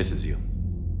 She misses you.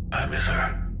 I miss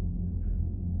her.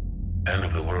 End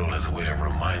of the world has a way of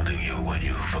reminding you what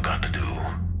you forgot to do.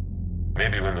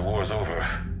 Maybe when the war's over,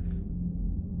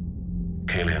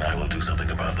 Kaylee and I will do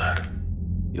something about that.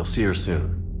 You'll see her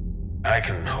soon. I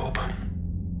can hope.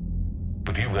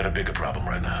 But you've got a bigger problem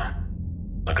right now.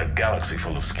 Like a galaxy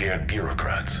full of scared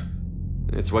bureaucrats.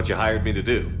 It's what you hired me to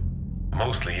do.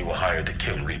 Mostly you were hired to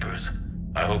kill Reapers.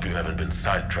 I hope you haven't been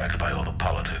sidetracked by all the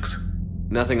politics.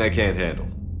 Nothing I can't handle.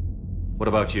 What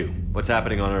about you? What's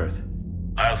happening on Earth?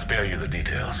 I'll spare you the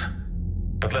details.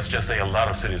 But let's just say a lot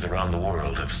of cities around the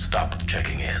world have stopped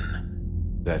checking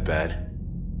in. That bad?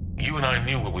 You and I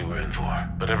knew what we were in for,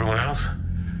 but everyone else?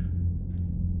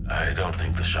 I don't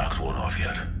think the shock's worn off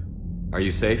yet. Are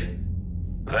you safe?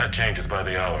 That changes by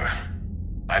the hour.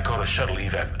 I caught a shuttle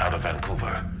evac out of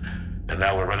Vancouver, and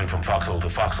now we're running from foxhole to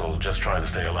foxhole just trying to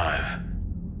stay alive.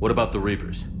 What about the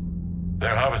Reapers?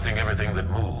 They're harvesting everything that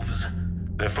moves.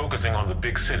 They're focusing on the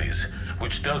big cities,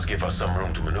 which does give us some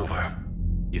room to maneuver.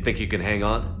 You think you can hang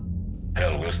on?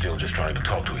 Hell, we're still just trying to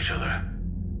talk to each other.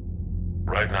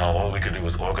 Right now, all we can do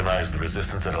is organize the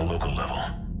resistance at a local level.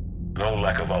 No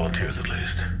lack of volunteers, at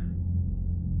least.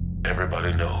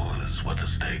 Everybody knows what's at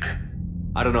stake.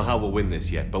 I don't know how we'll win this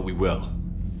yet, but we will.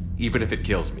 Even if it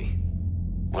kills me.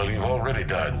 Well, you've already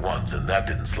died once, and that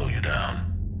didn't slow you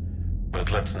down.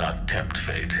 But let's not tempt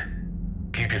fate.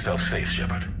 Keep yourself safe,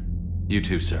 Shepard. You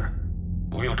too, sir.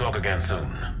 We'll talk again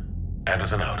soon.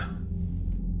 Anderson out.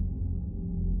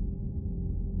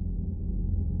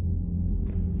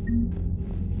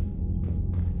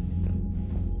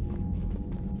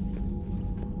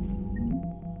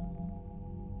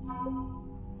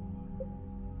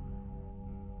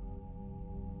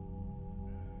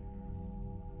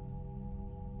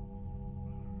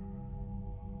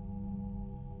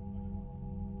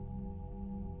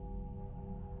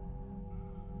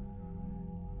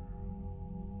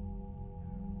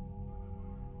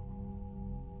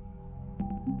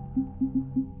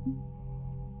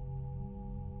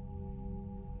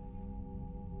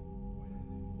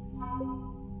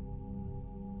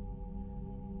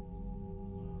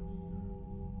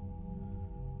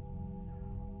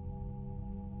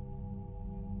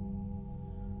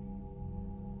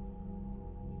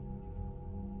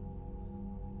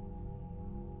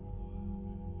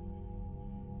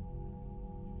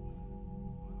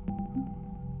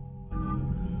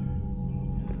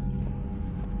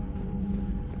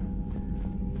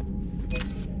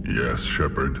 Yes,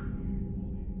 Shepard.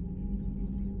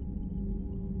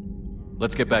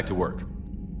 Let's get back to work.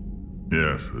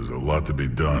 Yes, there's a lot to be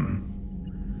done.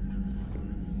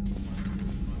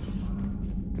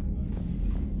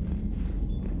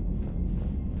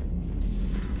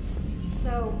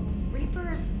 So,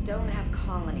 Reapers don't have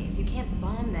colonies. You can't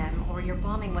bomb them, or you're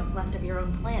bombing what's left of your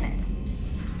own planet.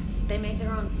 They make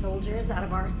their own soldiers out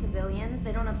of our civilians.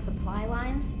 They don't have supply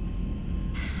lines.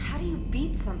 How do you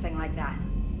beat something like that?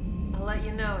 I'll let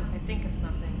you know if I think of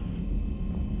something.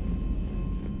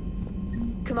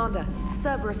 Commander,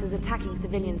 Cerberus is attacking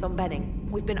civilians on Benning.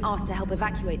 We've been asked to help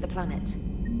evacuate the planet.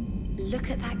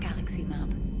 Look at that galaxy map.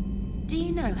 Do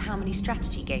you know how many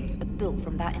strategy games are built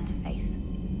from that interface?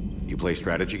 You play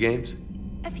strategy games?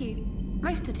 A few.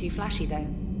 Most are too flashy, though.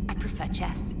 I prefer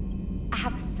chess. I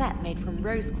have a set made from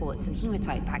rose quartz and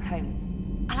hematite back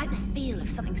home. I like the feel of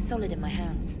something solid in my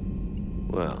hands.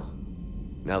 Well,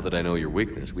 now that I know your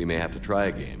weakness, we may have to try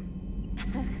a game.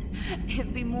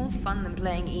 It'd be more fun than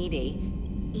playing Edie.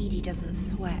 Edie doesn't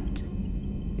sweat.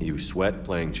 You sweat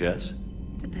playing chess?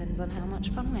 Depends on how much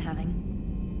fun we're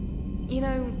having. You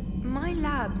know, my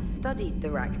lab studied the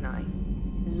Rachni.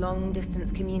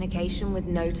 Long-distance communication with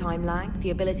no time lag, the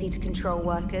ability to control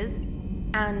workers,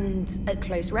 and at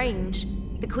close range,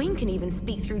 the Queen can even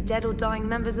speak through dead or dying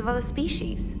members of other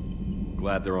species.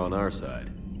 Glad they're on our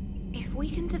side. If we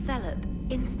can develop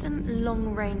instant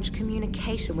long-range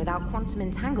communication without quantum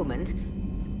entanglement,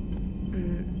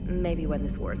 maybe when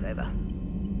this war is over.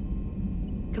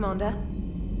 Commander?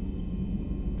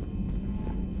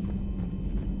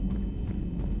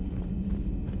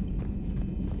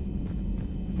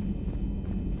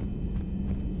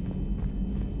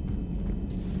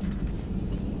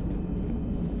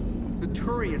 The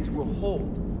Turians will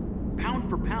hold. Pound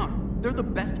for pound, they're the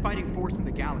best fighting force in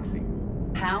the galaxy.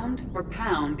 Pound for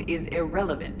pound is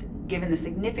irrelevant, given the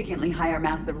significantly higher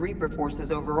mass of Reaper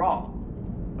forces overall.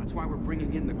 That's why we're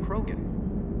bringing in the Krogan.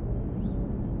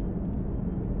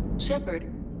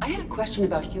 Shepard, I had a question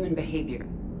about human behavior.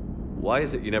 Why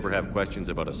is it you never have questions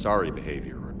about Asari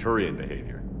behavior or Turian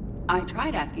behavior? I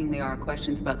tried asking Liara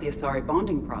questions about the Asari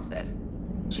bonding process.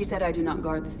 She said I do not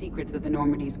guard the secrets of the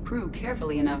Normandy's crew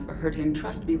carefully enough for her to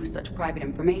entrust me with such private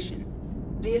information.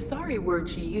 The Asari word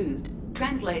she used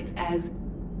translates as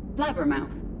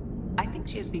blabbermouth. I think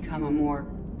she has become a more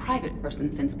private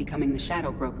person since becoming the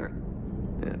Shadow Broker.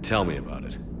 Yeah, tell me about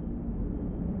it.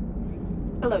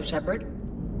 Hello, Shepard.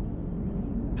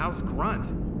 How's Grunt?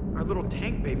 Our little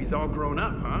tank baby's all grown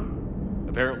up, huh?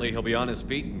 Apparently he'll be on his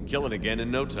feet and killing again in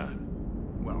no time.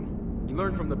 Well, you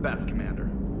learn from the best,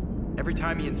 Commander. Every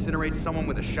time he incinerates someone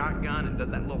with a shotgun and does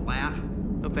that little laugh,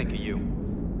 he'll think of you.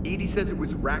 Edie says it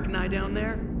was Rachni down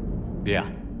there? Yeah.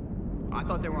 I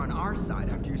thought they were on our side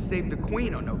after you saved the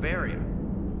Queen on Novaria.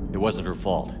 It wasn't her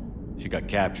fault. She got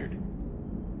captured.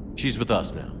 She's with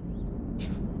us now.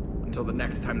 Until the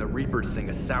next time the Reapers sing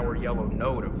a sour yellow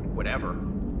note of whatever.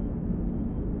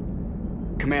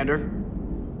 Commander?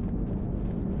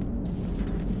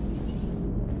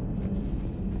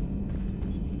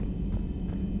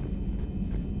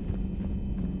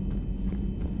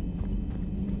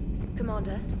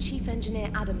 Commander, Chief Engineer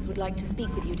Adams would like to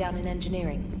speak with you down in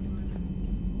engineering.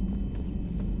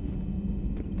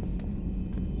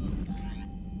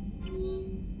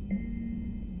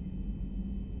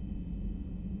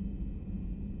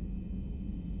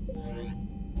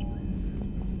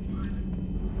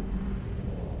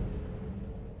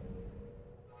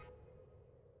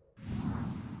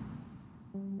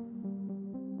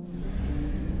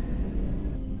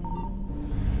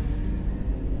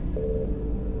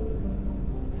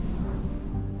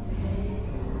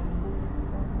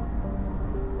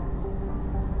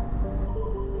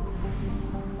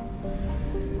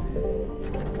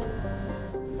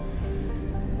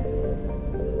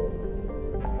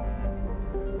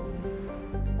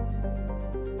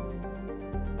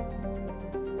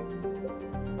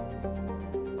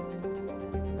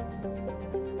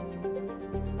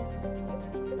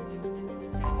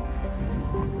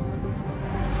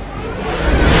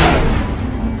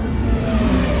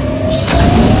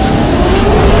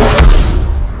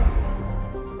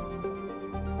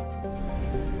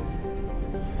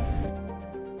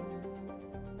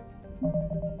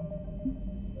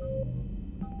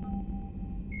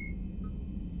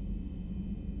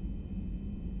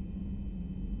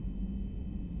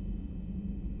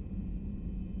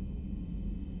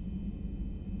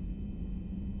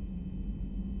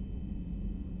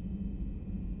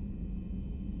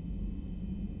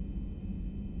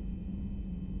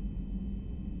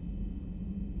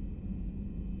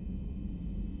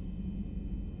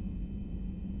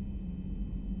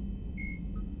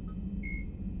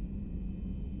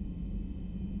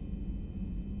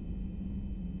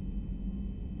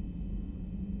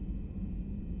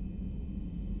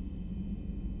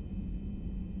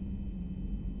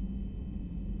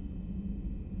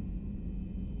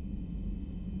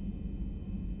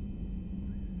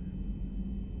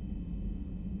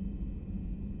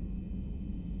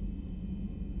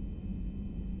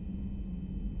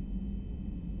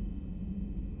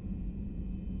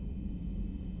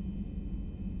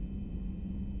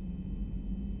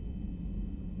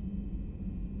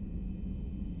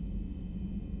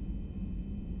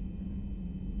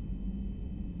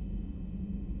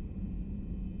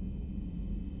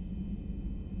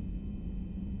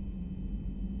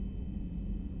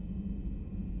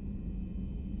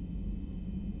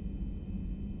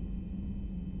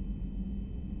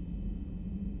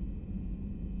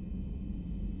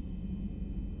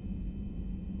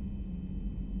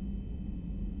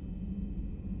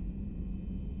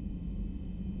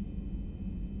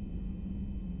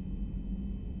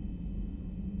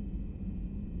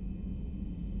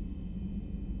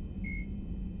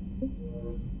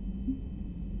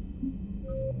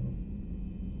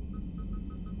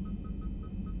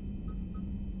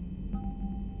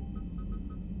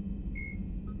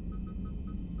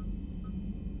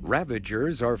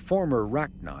 Ravagers are former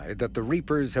Rachni that the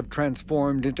Reapers have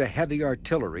transformed into heavy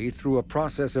artillery through a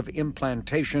process of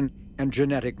implantation and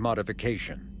genetic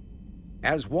modification.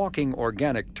 As walking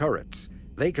organic turrets,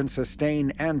 they can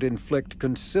sustain and inflict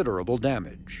considerable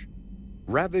damage.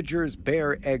 Ravagers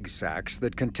bear egg sacs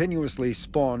that continuously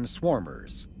spawn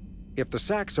swarmers. If the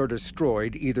sacs are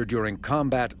destroyed either during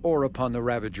combat or upon the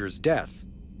Ravager's death,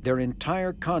 their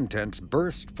entire contents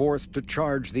burst forth to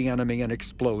charge the enemy and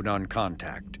explode on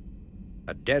contact.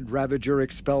 A dead Ravager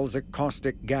expels a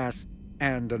caustic gas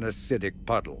and an acidic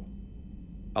puddle.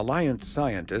 Alliance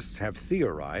scientists have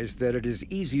theorized that it is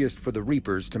easiest for the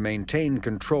Reapers to maintain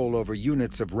control over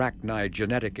units of Rachni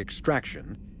genetic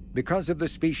extraction because of the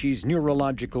species'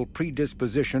 neurological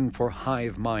predisposition for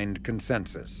hive mind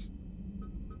consensus.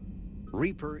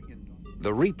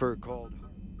 The Reaper called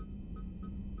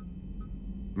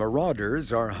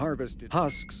Marauders are harvested.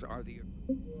 Husks are the